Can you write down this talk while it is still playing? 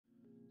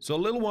So a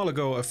little while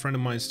ago, a friend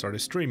of mine started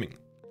streaming,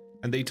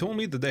 and they told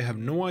me that they have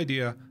no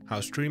idea how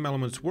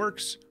Streamelements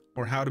works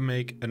or how to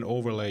make an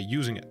overlay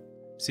using it.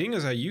 Seeing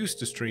as I used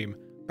to stream,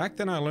 back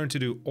then I learned to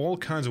do all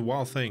kinds of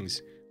wild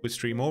things with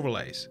stream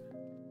overlays.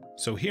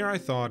 So here I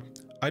thought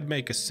I'd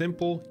make a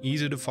simple,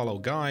 easy to follow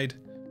guide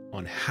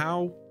on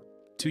how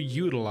to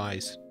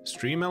utilize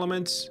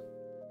Streamelements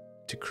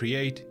to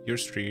create your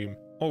stream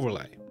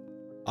overlay.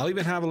 I'll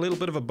even have a little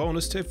bit of a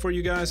bonus tip for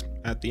you guys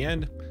at the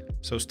end,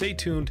 so stay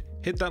tuned,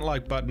 hit that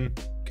like button,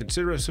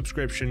 consider a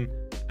subscription,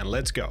 and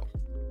let's go.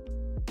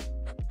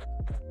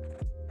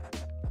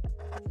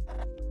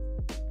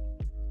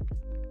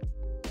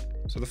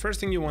 So the first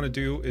thing you want to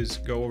do is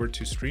go over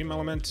to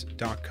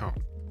streamelements.com,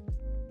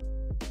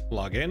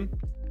 log in,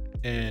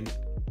 and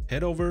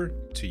head over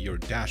to your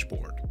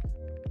dashboard.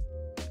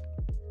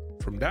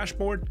 From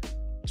dashboard,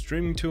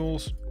 streaming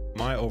tools,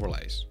 my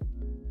overlays.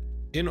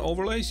 In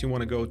overlays, you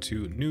want to go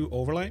to new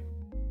overlay,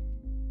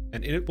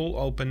 and it will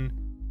open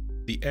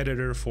the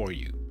editor for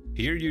you.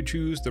 Here you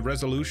choose the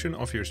resolution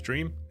of your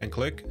stream and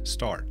click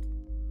start.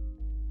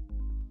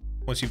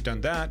 Once you've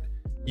done that,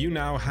 you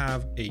now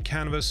have a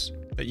canvas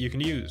that you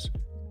can use.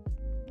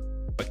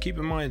 But keep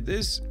in mind,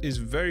 this is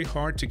very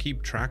hard to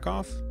keep track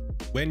of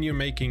when you're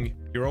making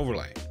your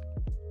overlay.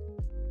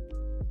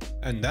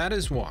 And that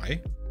is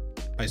why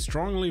I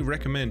strongly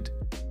recommend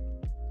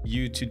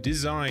you to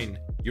design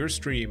your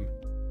stream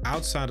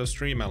outside of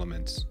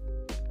Streamelements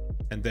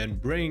and then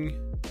bring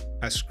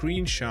a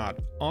screenshot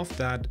of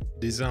that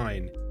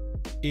design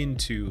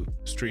into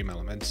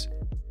Streamelements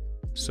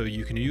so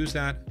you can use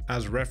that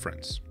as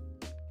reference.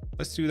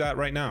 Let's do that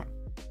right now.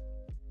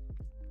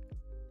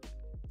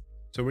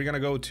 So we're going to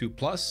go to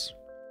plus,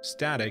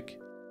 static,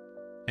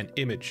 and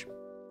image.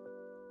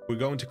 We're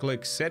going to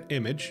click set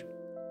image.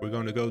 We're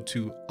going to go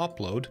to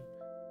upload,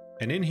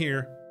 and in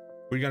here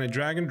we're going to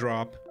drag and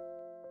drop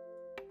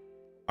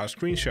our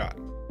screenshot.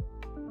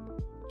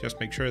 Just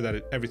make sure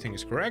that everything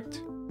is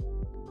correct.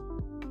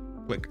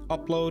 Click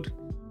upload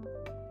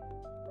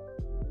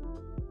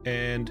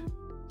and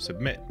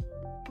submit.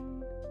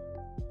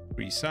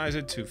 Resize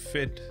it to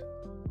fit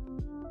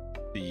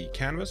the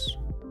canvas.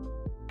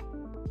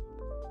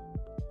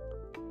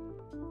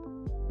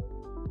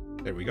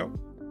 There we go.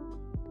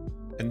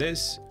 And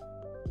this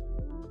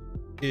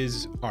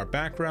is our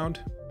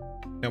background.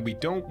 Now we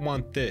don't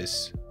want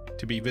this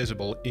to be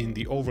visible in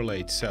the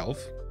overlay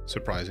itself,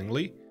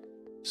 surprisingly.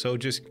 So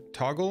just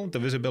toggle the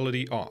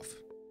visibility off.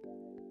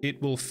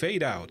 It will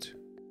fade out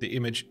the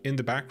image in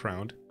the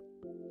background,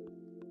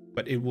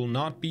 but it will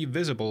not be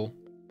visible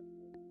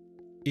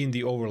in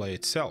the overlay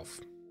itself.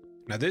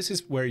 Now this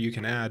is where you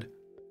can add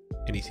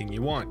anything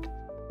you want.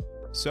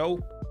 So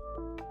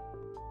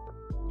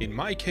in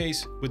my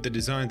case, with the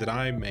design that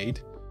I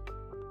made,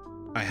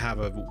 I have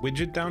a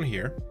widget down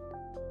here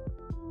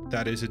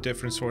that is a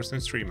different source than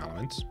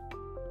Streamelements.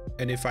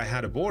 And if I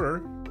had a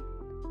border,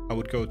 I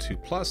would go to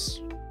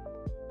plus,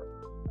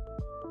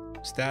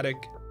 static,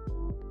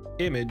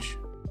 image,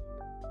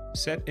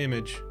 set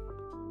image,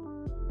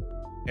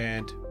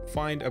 and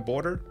find a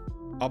border,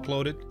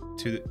 upload it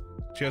to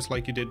just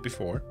like you did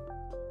before,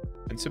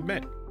 and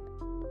submit.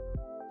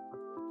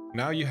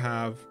 Now you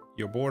have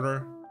your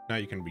border. Now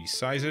you can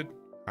resize it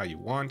how you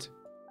want,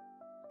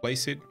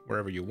 place it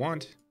wherever you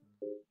want.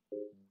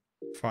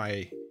 If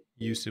I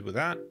used it with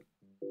that,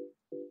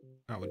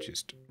 I would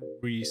just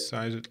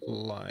resize it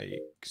like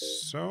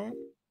so.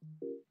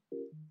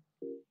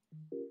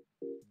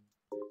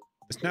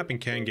 The snapping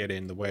can get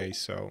in the way,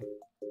 so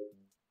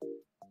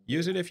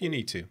use it if you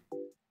need to.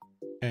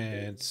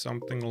 And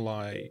something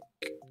like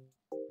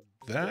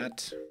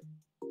that.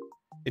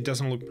 It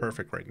doesn't look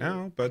perfect right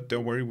now, but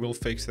don't worry, we'll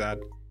fix that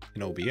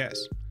in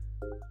OBS.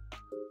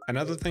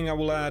 Another thing I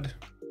will add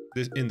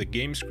this in the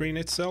game screen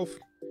itself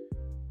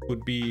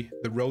would be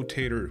the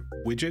rotator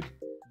widget.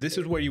 This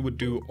is where you would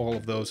do all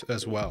of those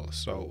as well.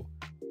 So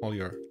all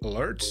your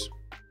alerts,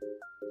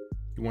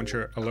 you want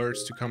your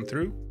alerts to come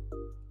through,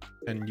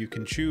 and you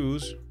can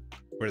choose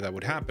where that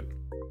would happen.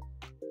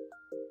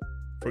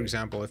 For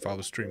example, if I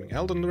was streaming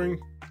Elden Ring,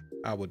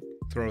 I would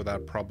throw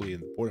that probably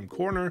in the bottom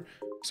corner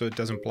so it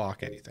doesn't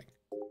block anything.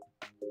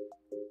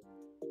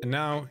 And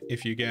now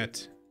if you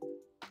get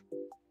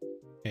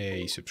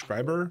a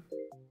subscriber,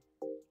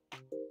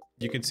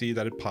 you can see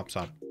that it pops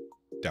up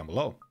down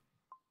below.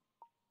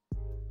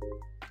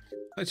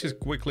 Let's just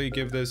quickly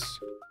give this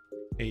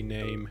a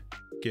name,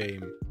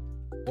 game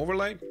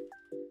overlay.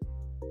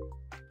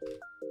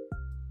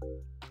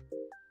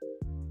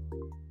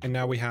 And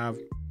now we have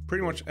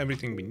pretty much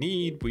everything we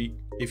need.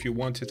 If you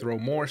want to throw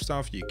more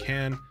stuff, you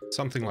can.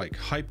 Something like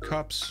hype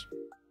cups.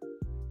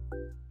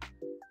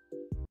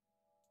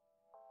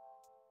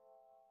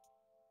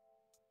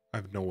 I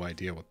have no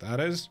idea what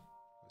that is.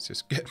 Let's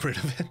just get rid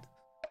of it.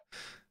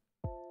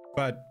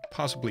 But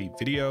possibly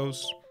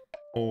videos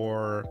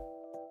or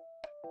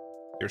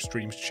your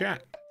stream's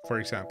chat, for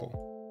example.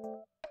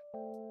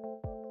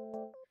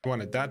 If you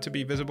wanted that to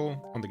be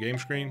visible on the game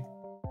screen,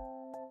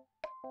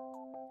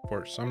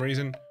 for some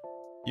reason,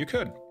 you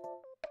could.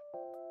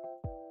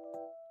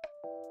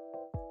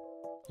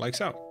 like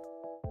so.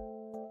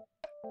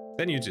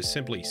 Then you just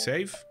simply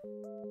save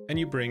and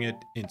you bring it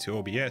into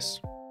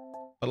OBS.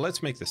 But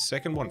let's make the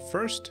second one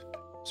first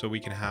so we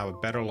can have a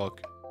better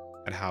look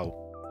at how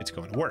it's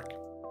going to work.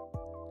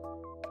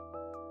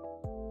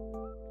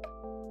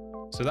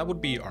 So that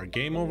would be our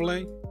game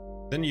overlay.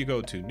 Then you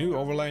go to new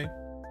overlay,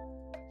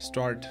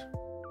 start,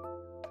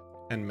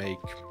 and make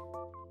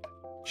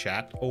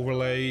chat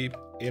overlay,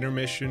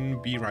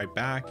 intermission, be right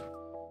back,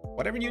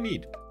 whatever you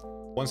need.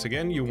 Once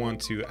again, you want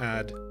to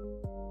add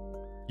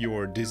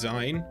your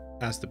design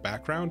as the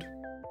background.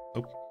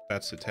 Oh,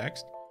 that's the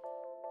text.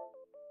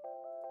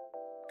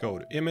 Go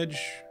to image,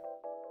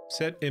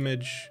 set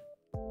image,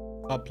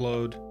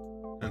 upload,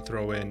 and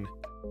throw in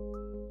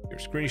your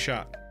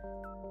screenshot.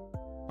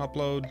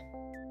 Upload,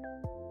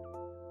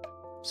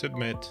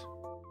 submit,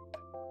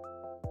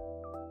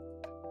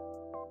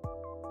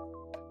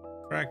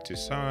 drag to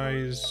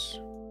size,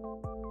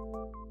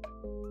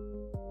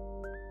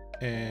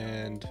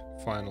 and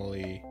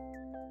finally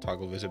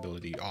toggle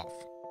visibility off.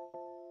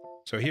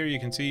 So here you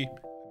can see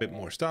a bit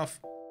more stuff.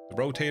 The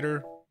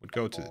rotator would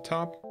go to the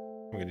top.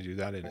 I'm going to do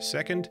that in a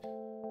second.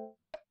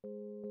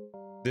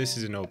 This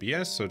is an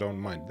OBS, so don't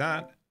mind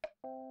that.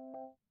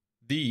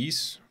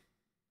 These,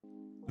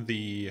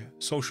 the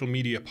social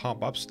media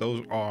pop-ups,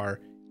 those are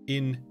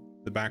in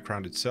the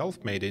background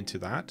itself, made into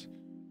that.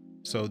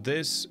 So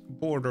this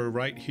border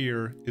right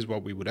here is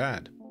what we would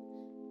add.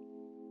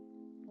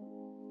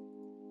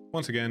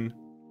 Once again,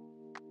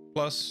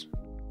 plus,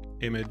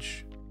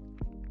 image,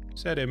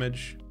 set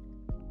image,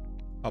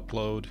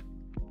 upload,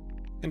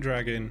 and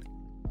drag in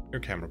your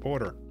camera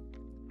border.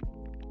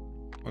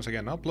 Once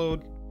again,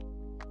 upload,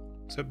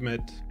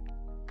 submit,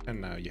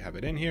 and now you have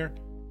it in here.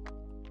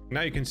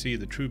 Now you can see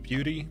the true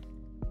beauty.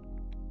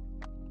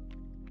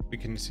 We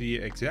can see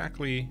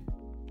exactly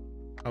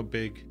how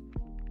big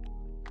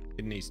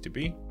it needs to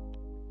be.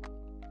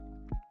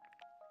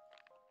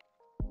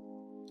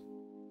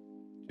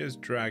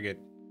 Just drag it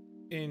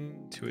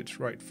into its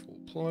rightful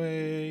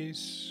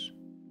place.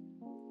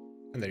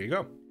 And there you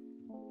go.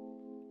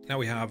 Now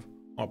we have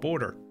our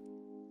border.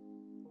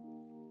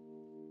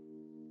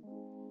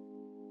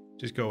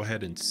 Just go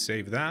ahead and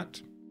save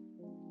that.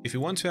 If you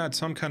want to add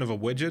some kind of a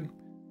widget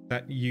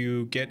that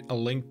you get a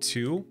link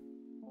to,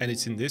 and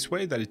it's in this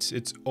way, that it's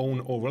its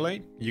own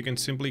overlay, you can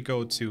simply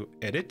go to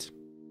edit,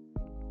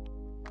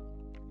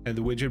 and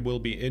the widget will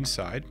be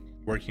inside,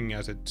 working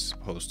as it's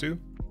supposed to.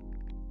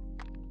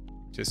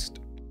 Just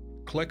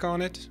click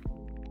on it,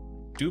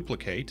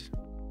 duplicate,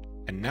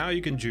 and now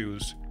you can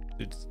choose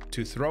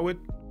to throw it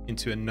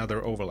into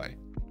another overlay.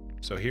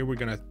 So here we're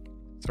gonna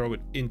throw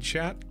it in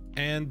chat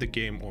and the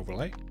game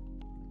overlay.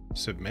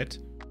 Submit.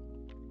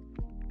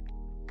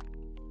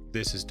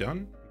 This is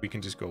done. We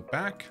can just go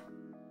back,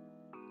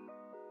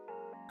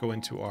 go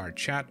into our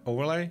chat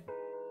overlay,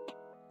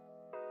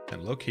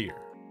 and look here.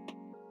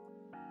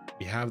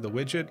 We have the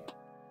widget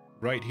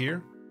right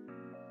here.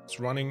 It's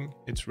running,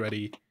 it's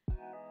ready.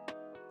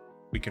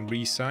 We can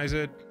resize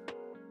it.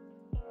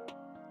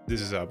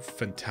 This is a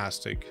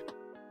fantastic,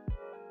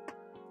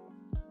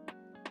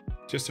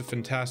 just a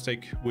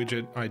fantastic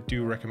widget. I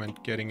do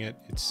recommend getting it.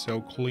 It's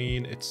so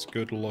clean, it's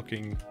good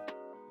looking,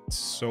 it's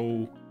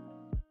so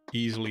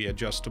easily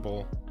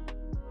adjustable.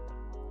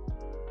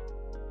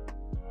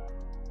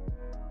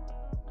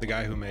 The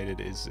guy who made it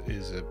is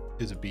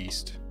a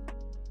beast.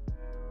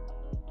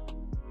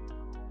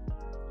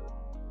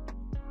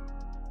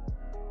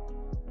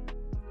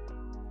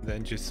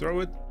 Then just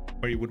throw it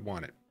where you would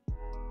want it.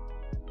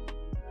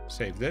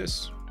 Save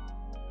this.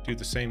 Do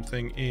the same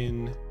thing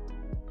in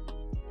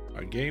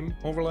our game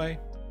overlay.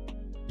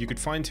 You could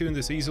fine tune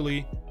this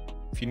easily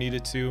if you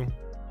needed to.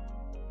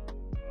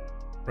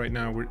 Right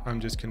now I'm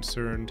just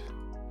concerned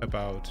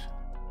about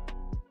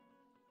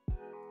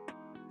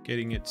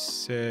getting it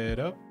set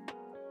up.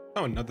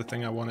 Oh, another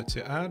thing I wanted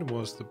to add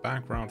was the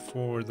background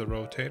for the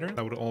rotator.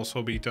 That would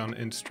also be done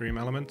in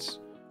Streamelements.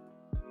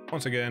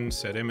 Once again,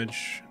 set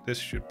image. This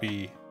should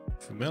be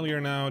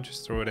familiar now.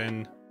 Just throw it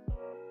in,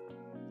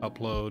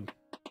 upload,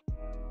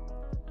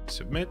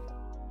 submit.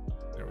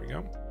 There we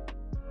go.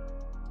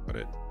 Put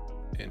it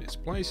in its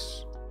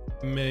place.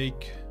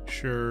 Make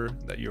sure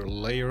that your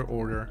layer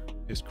order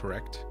is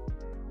correct.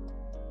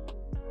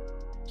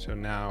 So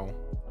now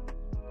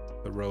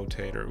the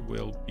rotator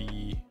will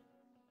be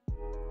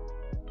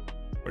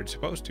where it's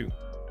supposed to.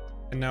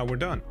 And now we're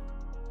done.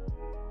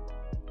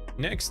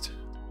 Next,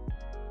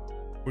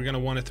 we're gonna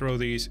want to throw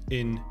these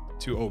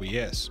into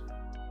OBS.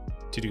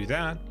 To do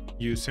that,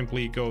 you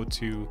simply go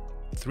to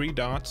 3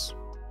 dots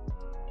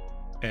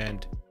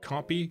and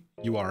copy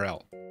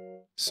URL.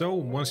 So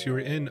once you're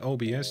in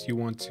OBS, you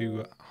want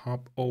to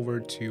hop over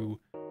to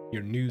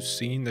your new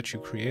scene that you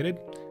created,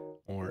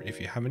 or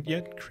if you haven't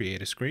yet,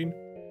 create a screen.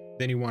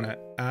 Then you want to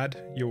add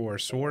your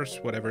source,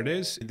 whatever it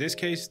is. In this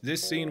case,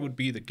 this scene would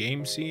be the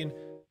game scene.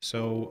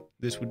 So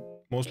this would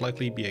most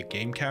likely be a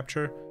game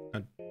capture.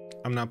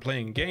 I'm not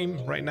playing a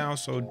game right now,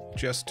 so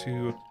just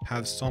to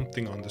have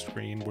something on the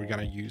screen, we're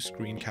gonna use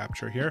screen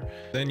capture here.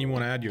 Then you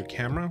want to add your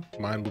camera.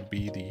 Mine would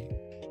be the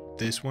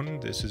this one.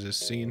 This is a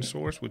scene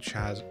source, which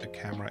has a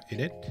camera in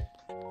it.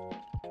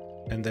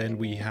 And then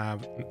we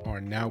have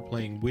our now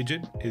playing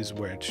widget is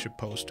where it's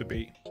supposed to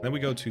be. Then we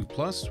go to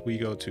plus, we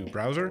go to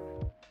browser,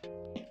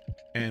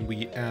 and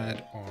we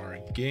add our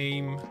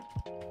game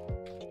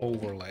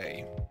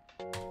overlay.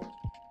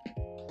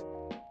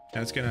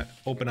 Now it's gonna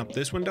open up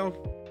this window.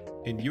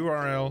 In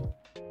URL,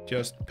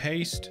 just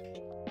paste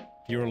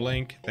your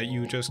link that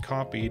you just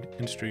copied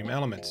in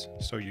Streamelements.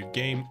 So your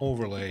game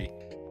overlay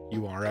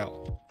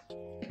URL.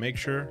 Make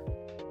sure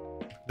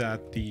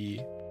that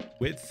the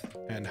width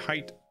and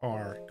height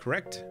are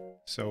correct.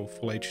 So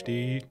full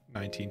HD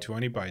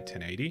 1920 by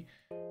 1080,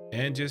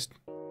 and just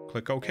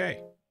click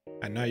OK.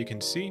 And now you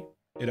can see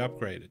it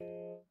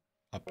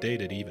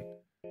updated even.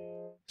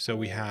 So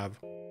we have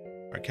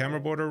our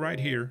camera border right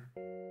here,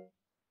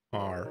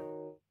 our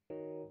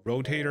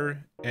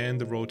rotator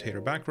and the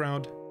rotator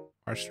background,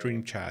 our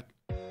stream chat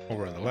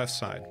over on the left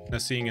side. Now,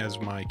 seeing as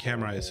my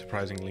camera is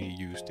surprisingly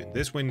used in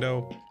this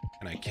window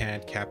and I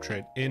can't capture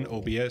it in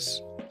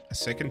OBS a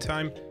second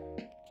time,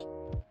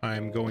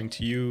 I'm going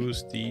to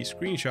use the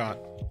screenshot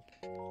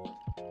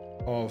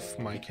of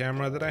my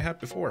camera that I had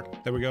before.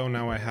 There we go.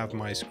 Now I have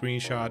my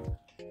screenshot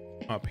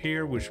up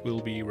here, which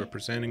will be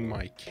representing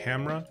my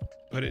camera.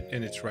 Put it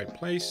in its right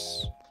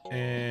place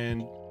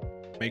and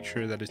make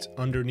sure that it's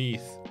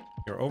underneath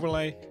your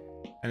overlay.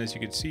 And as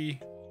you can see,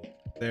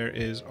 there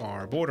is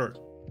our border.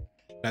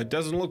 That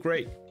doesn't look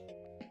great,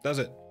 does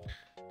it?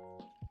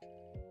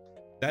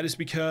 That is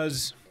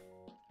because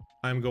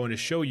I'm going to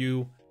show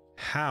you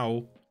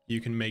how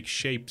you can make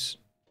shapes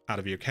out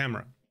of your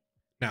camera.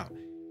 Now,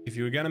 if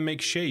you're gonna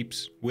make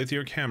shapes with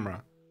your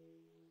camera,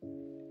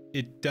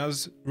 it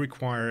does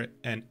require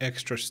an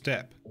extra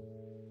step.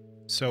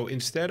 So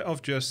instead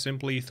of just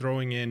simply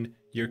throwing in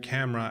your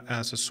camera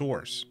as a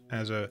source,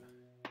 as a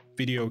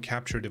video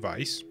capture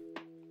device,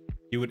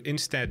 you would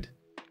instead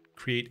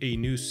create a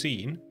new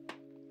scene,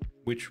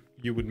 which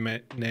you would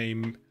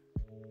name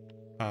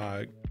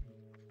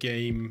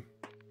game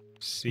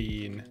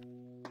scene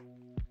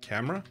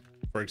camera,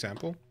 for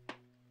example.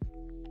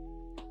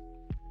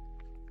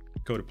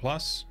 Go to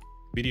plus,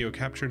 video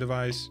capture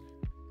device,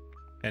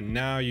 and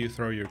now you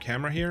throw your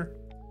camera here.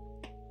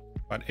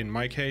 But in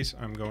my case,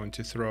 I'm going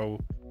to throw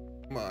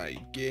my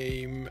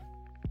game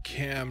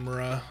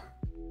camera,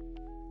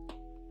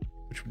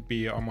 which would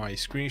be on my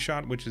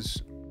screenshot, which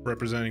is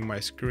representing my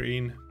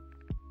screen,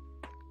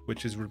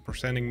 which is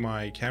representing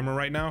my camera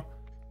right now.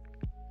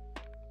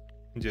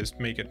 And just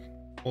make it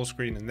full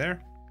screen in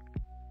there.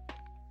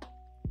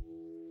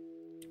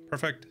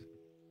 Perfect.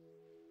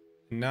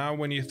 Now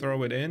when you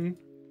throw it in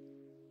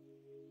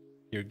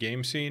your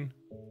game scene,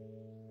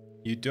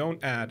 you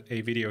don't add a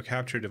video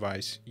capture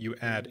device, you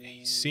add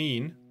a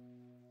scene,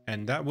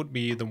 and that would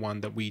be the one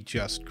that we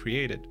just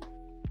created.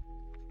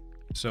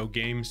 So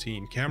game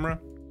scene camera,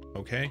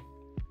 okay.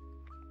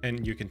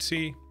 And you can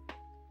see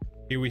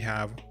here we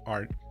have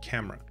our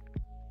camera.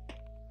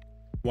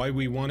 Why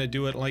we want to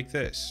do it like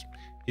this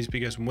is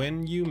because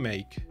when you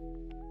make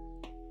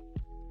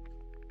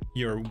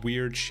your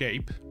weird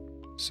shape,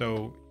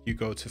 so you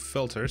go to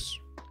filters,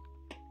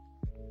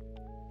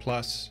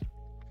 plus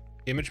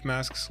image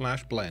mask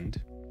 /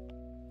 blend,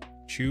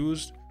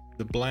 choose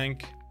the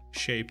blank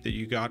shape that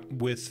you got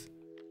with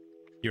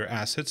your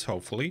assets,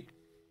 hopefully,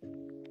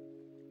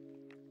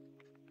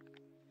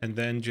 and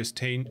then just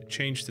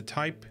change the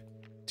type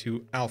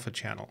to alpha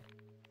channel.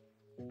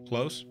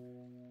 Close.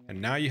 And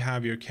now you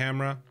have your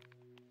camera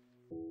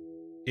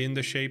in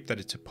the shape that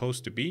it's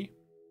supposed to be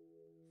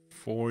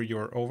for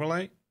your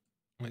overlay.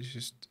 Let's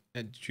just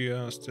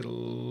adjust it a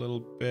little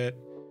bit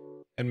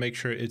and make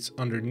sure it's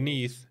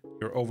underneath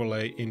your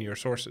overlay in your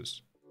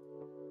sources.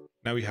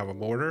 Now we have a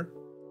border,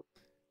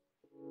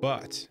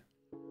 but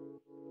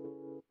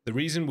the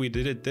reason we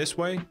did it this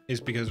way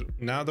is because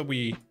now that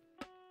we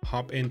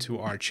hop into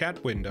our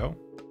chat window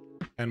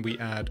and we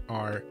add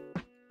our,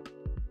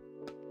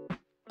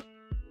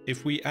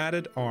 if we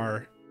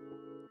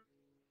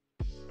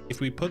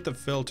put the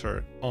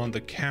filter on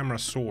the camera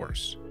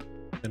source,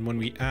 then when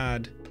we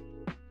add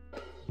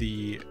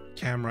the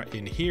camera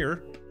in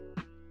here,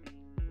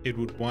 it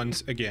would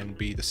once again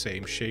be the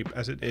same shape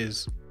as it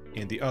is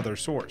in the other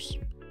source.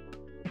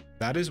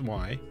 That is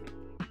why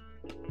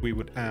we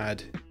would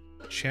add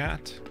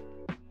chat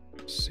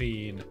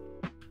scene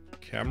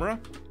camera.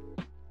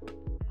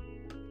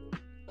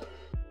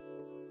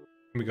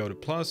 We go to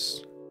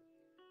plus,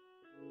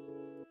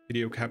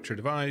 video capture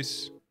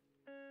device,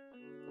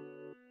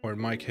 or in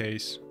my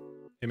case,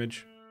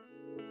 image.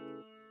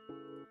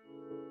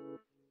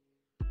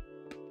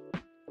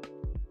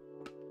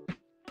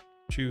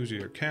 Choose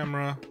your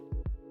camera,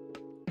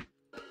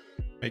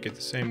 make it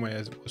the same way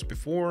as it was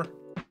before.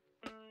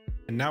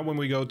 And now when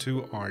we go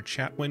to our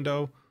chat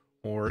window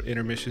or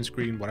intermission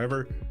screen,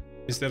 whatever,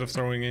 instead of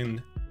throwing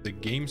in the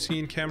game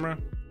scene camera,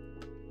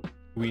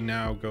 we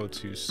now go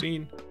to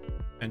scene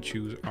and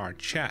choose our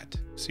chat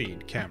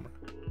scene camera.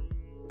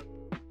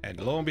 And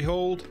lo and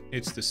behold,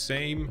 it's the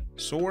same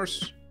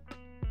source,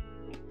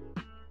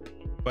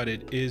 but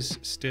it is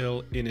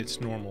still in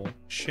its normal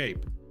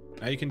shape.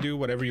 Now you can do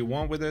whatever you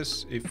want with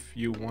this. If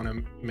you want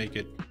to make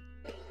it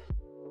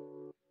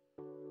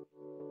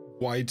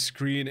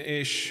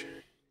widescreen-ish,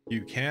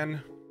 you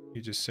can.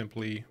 You just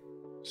simply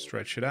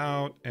stretch it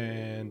out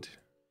and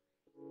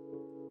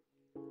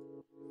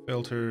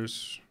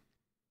filters,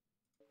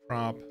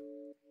 crop,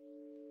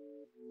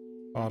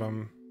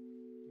 bottom,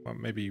 well,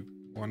 maybe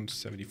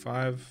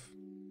 175.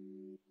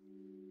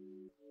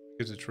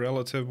 Because it's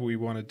relative, we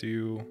want to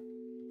do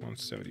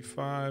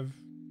 175.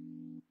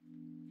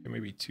 Okay,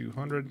 maybe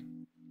 200.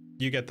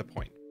 You get the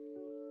point.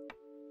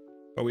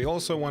 But we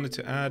also wanted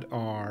to add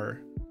our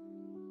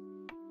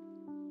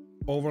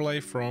overlay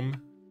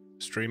from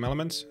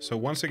Streamelements. So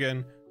once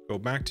again, go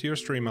back to your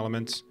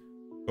Streamelements,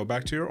 go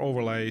back to your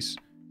overlays,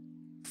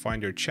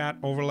 find your chat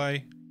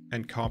overlay,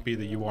 and copy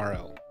the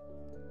URL.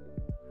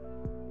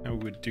 And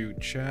we would do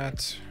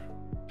chat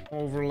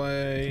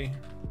overlay.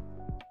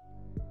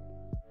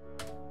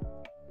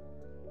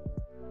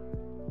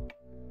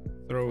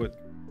 Throw it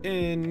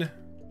in.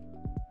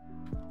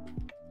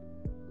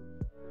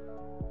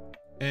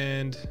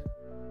 And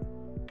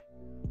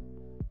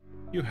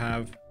you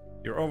have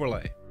your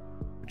overlay,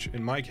 which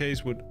in my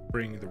case would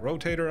bring the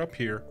rotator up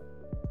here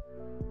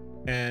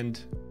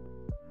and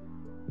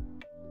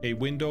a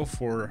window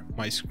for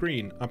my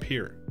screen up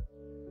here.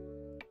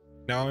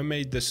 Now I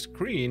made the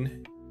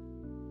screen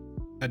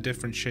a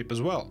different shape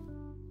as well.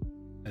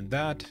 And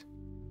that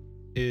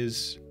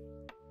is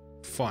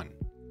fun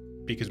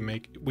because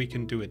we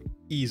can do it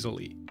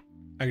easily.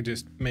 I can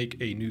just make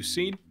a new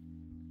scene,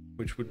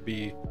 which would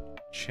be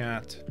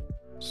chat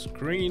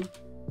screen,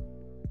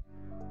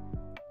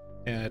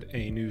 add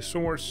a new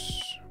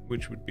source,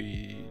 which would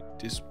be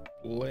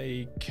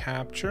display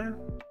capture,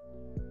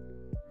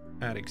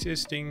 add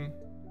existing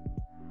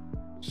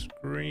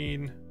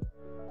screen.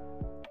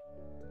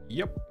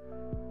 Yep.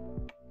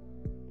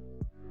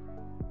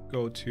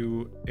 Go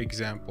to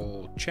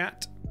example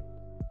chat,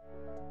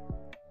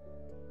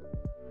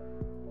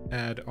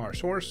 add our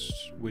source,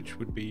 which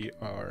would be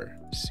our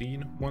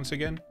scene once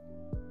again,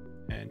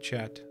 and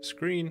chat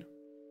screen.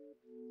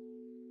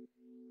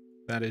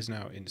 That is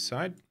now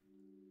inside.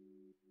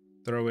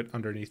 Throw it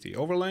underneath the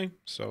overlay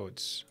so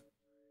it's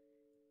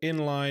in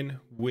line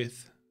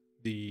with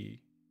the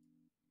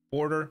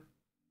border.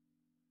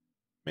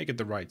 Make it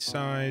the right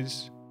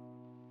size.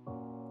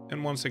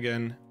 And once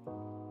again,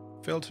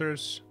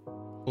 filters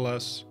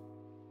plus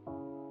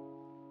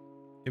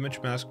image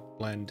mask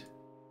blend.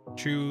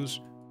 Choose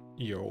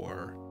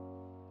your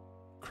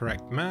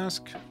correct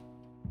mask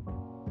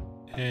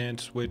and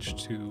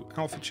switch to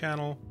alpha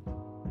channel.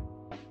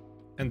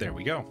 And there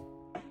we go.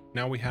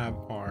 Now we have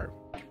our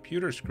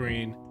computer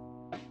screen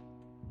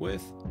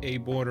with a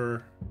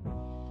border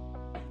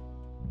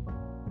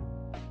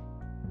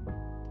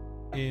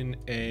in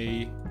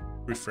a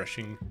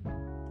refreshing,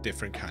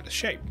 different kind of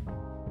shape.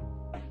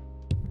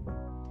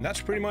 And that's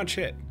pretty much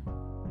it.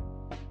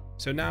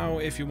 So now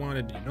if you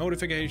wanted your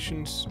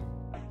notifications,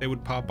 they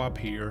would pop up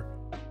here.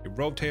 Your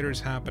rotator is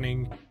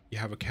happening, you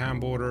have a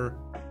cam border,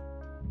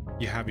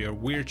 you have your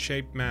weird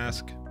shaped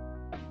mask,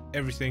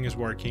 everything is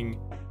working,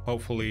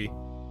 hopefully.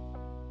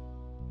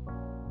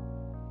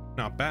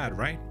 Not bad,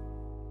 right?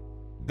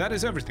 That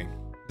is everything.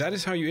 That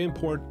is how you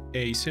import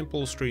a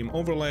simple stream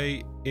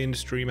overlay in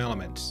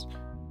Streamelements.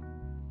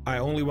 I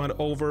only went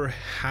over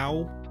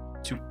how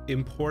to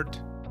import,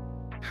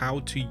 how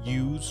to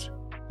use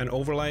an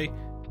overlay,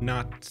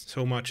 not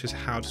so much as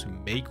how to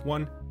make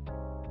one.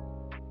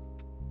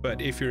 But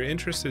if you're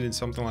interested in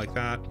something like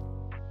that,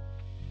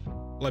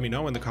 let me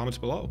know in the comments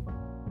below.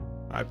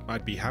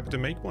 I'd be happy to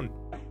make one.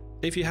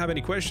 If you have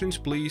any questions,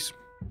 please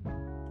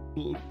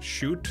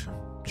shoot.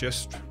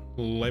 Just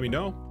let me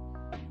know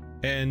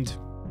and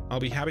I'll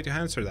be happy to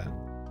answer that.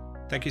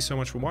 Thank you so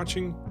much for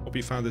watching. Hope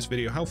you found this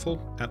video helpful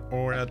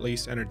or at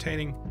least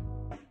entertaining.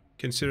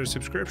 Consider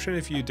subscription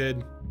if you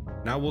did.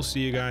 Now we'll see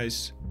you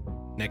guys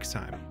next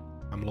time.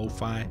 I'm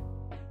Lo-Fi.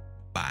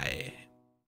 Bye.